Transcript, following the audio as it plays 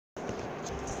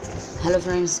Hello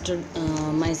friends,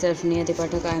 myself NIYATI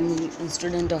PATHAK. I am a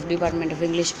student of Department of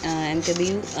English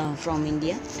MKBU from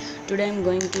India. Today I am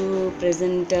going to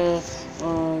present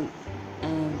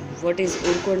what is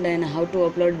Urkund and how to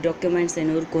upload documents in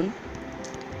Urkund.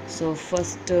 So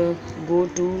first go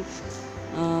to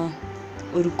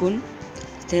Urkund.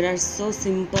 There are so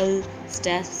simple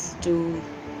steps to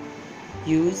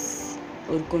use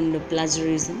Urkund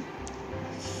plagiarism.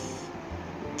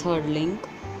 Third link,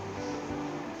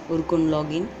 Urkund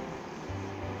login.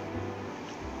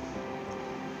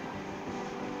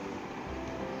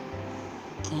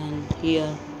 Then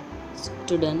here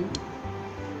student,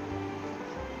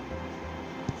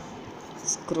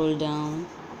 scroll down,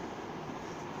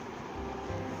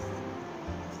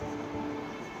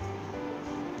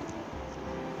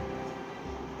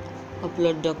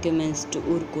 upload documents to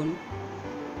Urkund.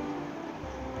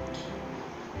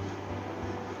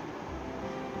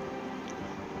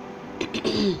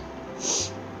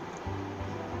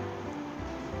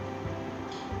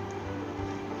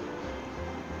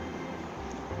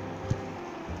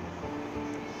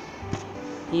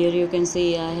 Here you can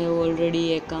see I have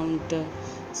already account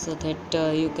so that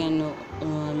you can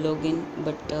log in,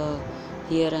 but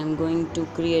here I am going to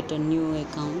create a new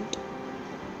account.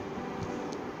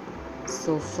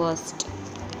 So first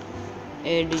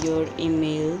add your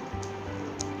email,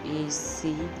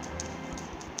 AC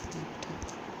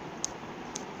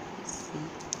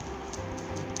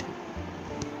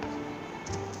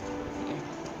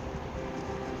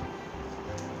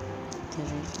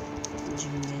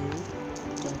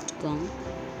gmail.com.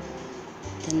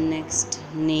 The next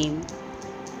name,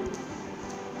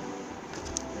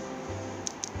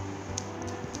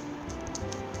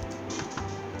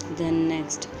 then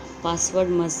next password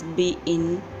must be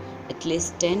in at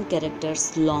least 10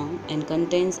 characters long and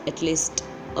contains at least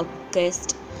uppercase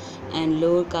and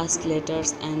lowercase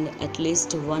letters and at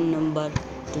least one number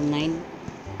to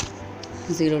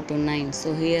 0 to 9.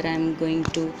 So here I am going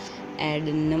to add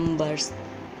numbers.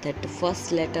 That the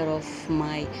first letter of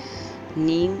my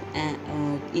name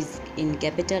is in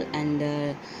capital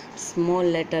and small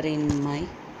letter in my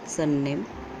surname.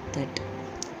 That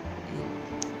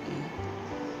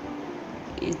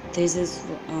this is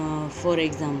for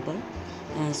example.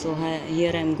 So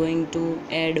here I am going to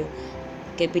add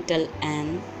capital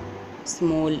N,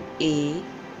 small a,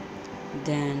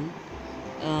 then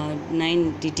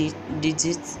 9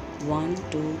 digits 1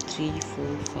 2 3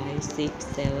 4 5 6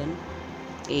 7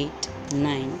 8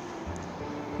 9.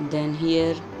 Then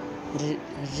here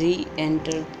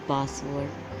re-enter password,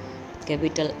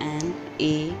 capital N,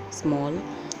 A, small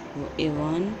a,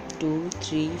 1 2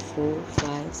 3 4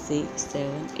 5 6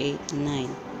 7 8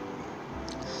 9.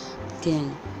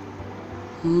 Then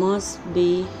must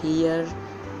be here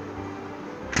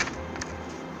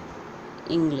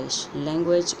English,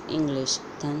 language English.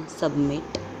 Then submit.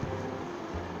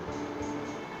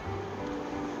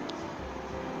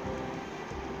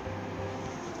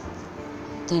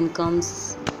 Then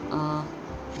comes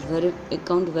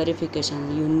account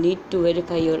verification. You need to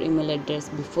verify your email address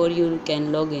before you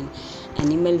can log in.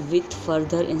 An email with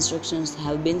further instructions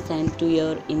have been sent to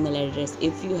your email address.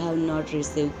 If you have not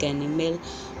received an email,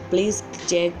 please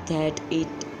check that it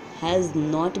has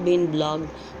not been blocked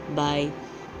by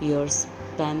your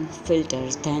spam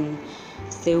filters. Then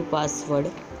save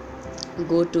password.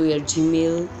 Go to your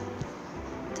Gmail.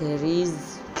 There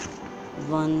is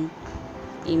one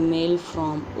email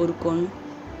from Urkund.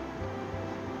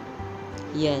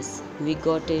 Yes, we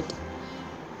got it.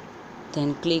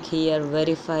 Then click here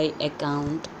verify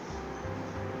account.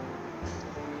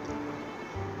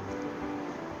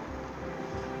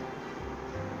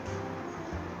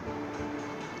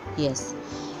 Yes,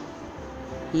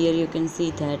 here you can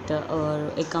see that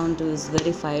our account is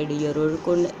verified. Your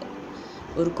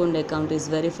Urkund account is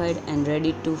verified and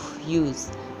ready to use.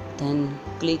 Then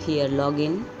click here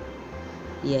login.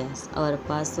 Yes, our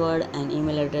password and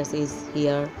email address is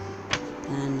here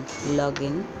and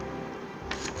login.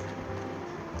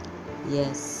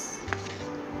 Yes,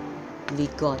 we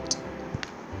got.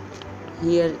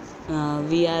 Here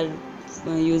we are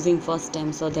using first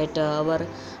time, so that our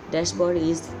dashboard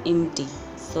is empty,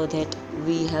 so that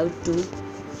we have to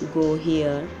go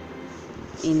here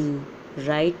in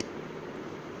right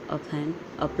of hand,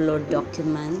 upload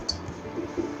document.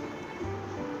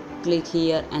 Click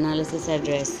here analysis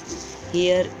address.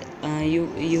 Here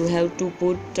you have to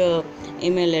put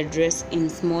email address in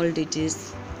small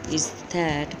digits. Is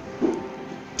that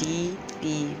dpb.mkbu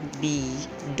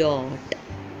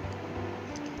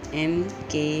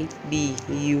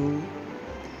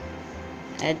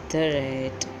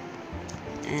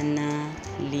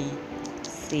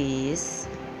 @analysis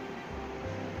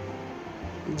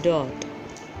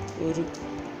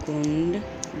urkund.com.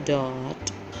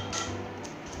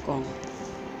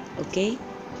 Okay,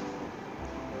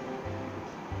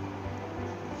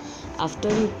 after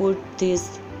you put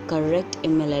this correct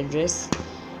email address,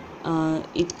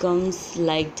 it comes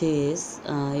like this.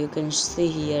 You can see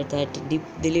here that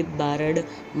Dilip Barad,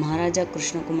 Maharaja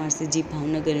Krishna Kumar CG,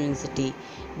 Bhavnagar University,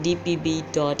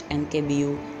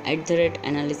 dpb.mkbu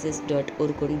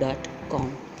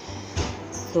 @analysis.urkund.com.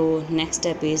 So next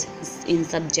step is, in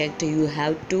subject you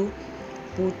have to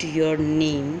put your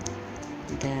name,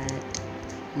 that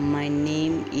my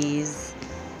name is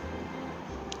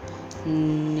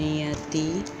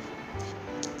NIYATI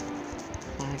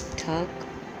PATHAK,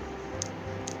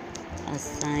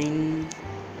 assignment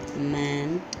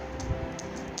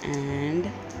and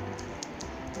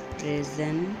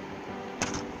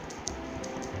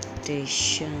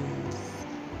presentations.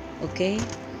 Okay,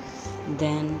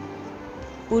 then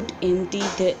put empty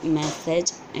the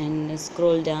message and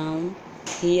scroll down.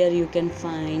 Here you can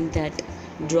find that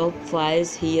drop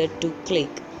files here to click.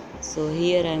 So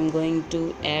here I am going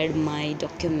to add my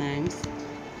documents.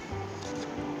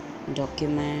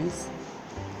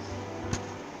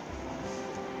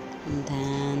 And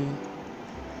then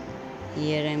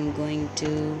here I am going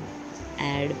to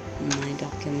add my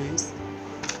documents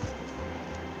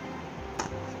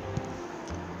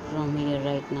from here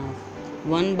right now,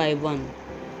 one by one.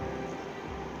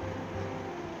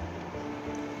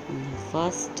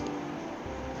 First,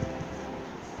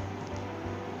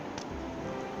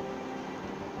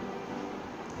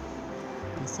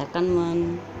 the second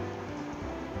one,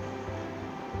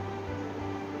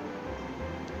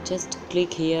 just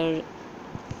click here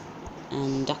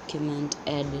and document,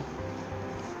 add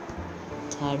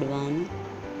third one,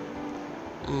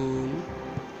 and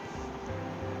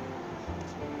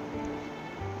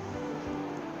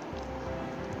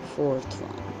fourth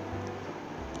one.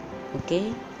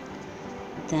 Okay,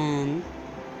 then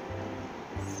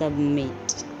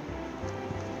submit.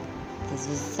 This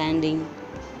is sending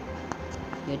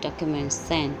your document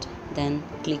sent. Then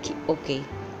click OK.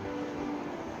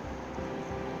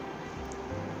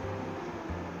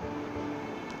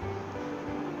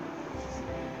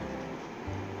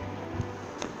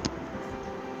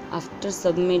 After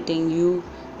submitting, you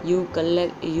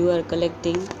are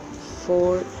collecting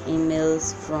 4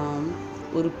 emails from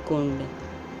Urkund.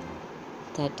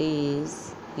 That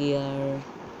is here.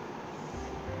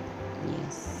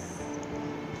 Yes,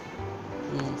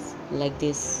 like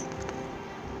this.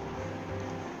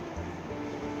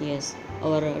 Yes,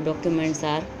 our documents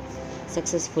are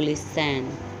successfully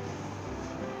sent.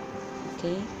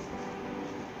 Okay,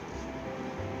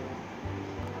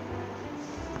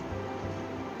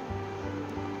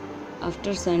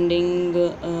 after sending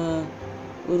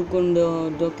Urkund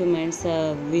documents,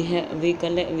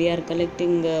 we are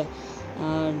collecting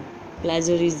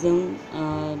plagiarism,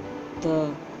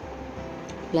 the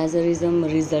plagiarism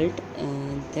result,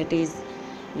 that is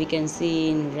we can see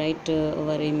in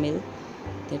our email,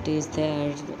 that is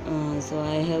there. So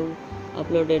I have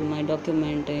uploaded my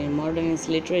document in modernist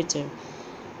literature,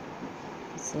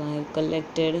 so I have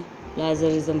collected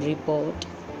plagiarism report.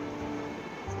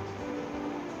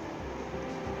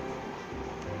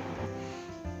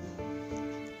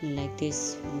 Like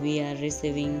this, we are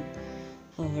receiving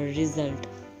our result,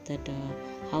 that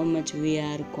how much we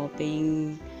are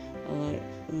copying our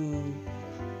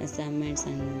assignments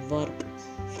and work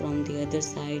from the other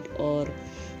side, or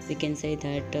we can say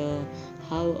that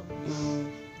how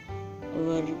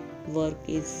our work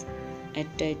is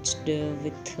attached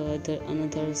with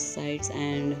another sites,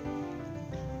 and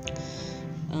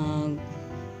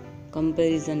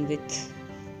comparison with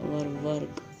our work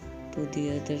to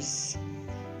the others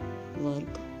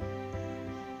work.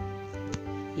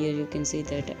 Here you can see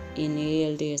that in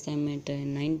ALT assignment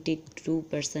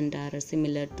 92% are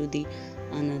similar to the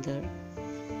another.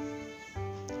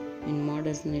 In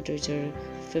modern literature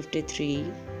 53,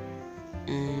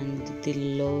 and the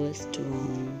lowest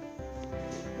one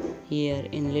here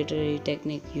in literary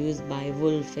technique used by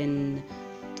Wolf in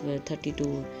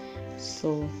 32.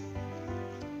 So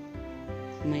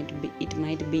it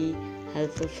might be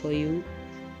helpful for you.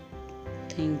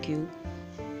 Thank you.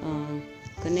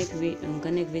 Connect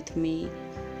with me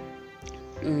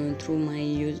through my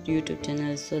YouTube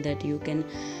channel, so that you can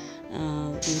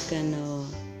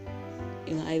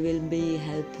I will be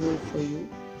helpful for you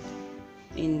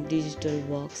in digital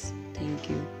works. Thank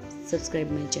you. Subscribe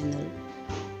my channel.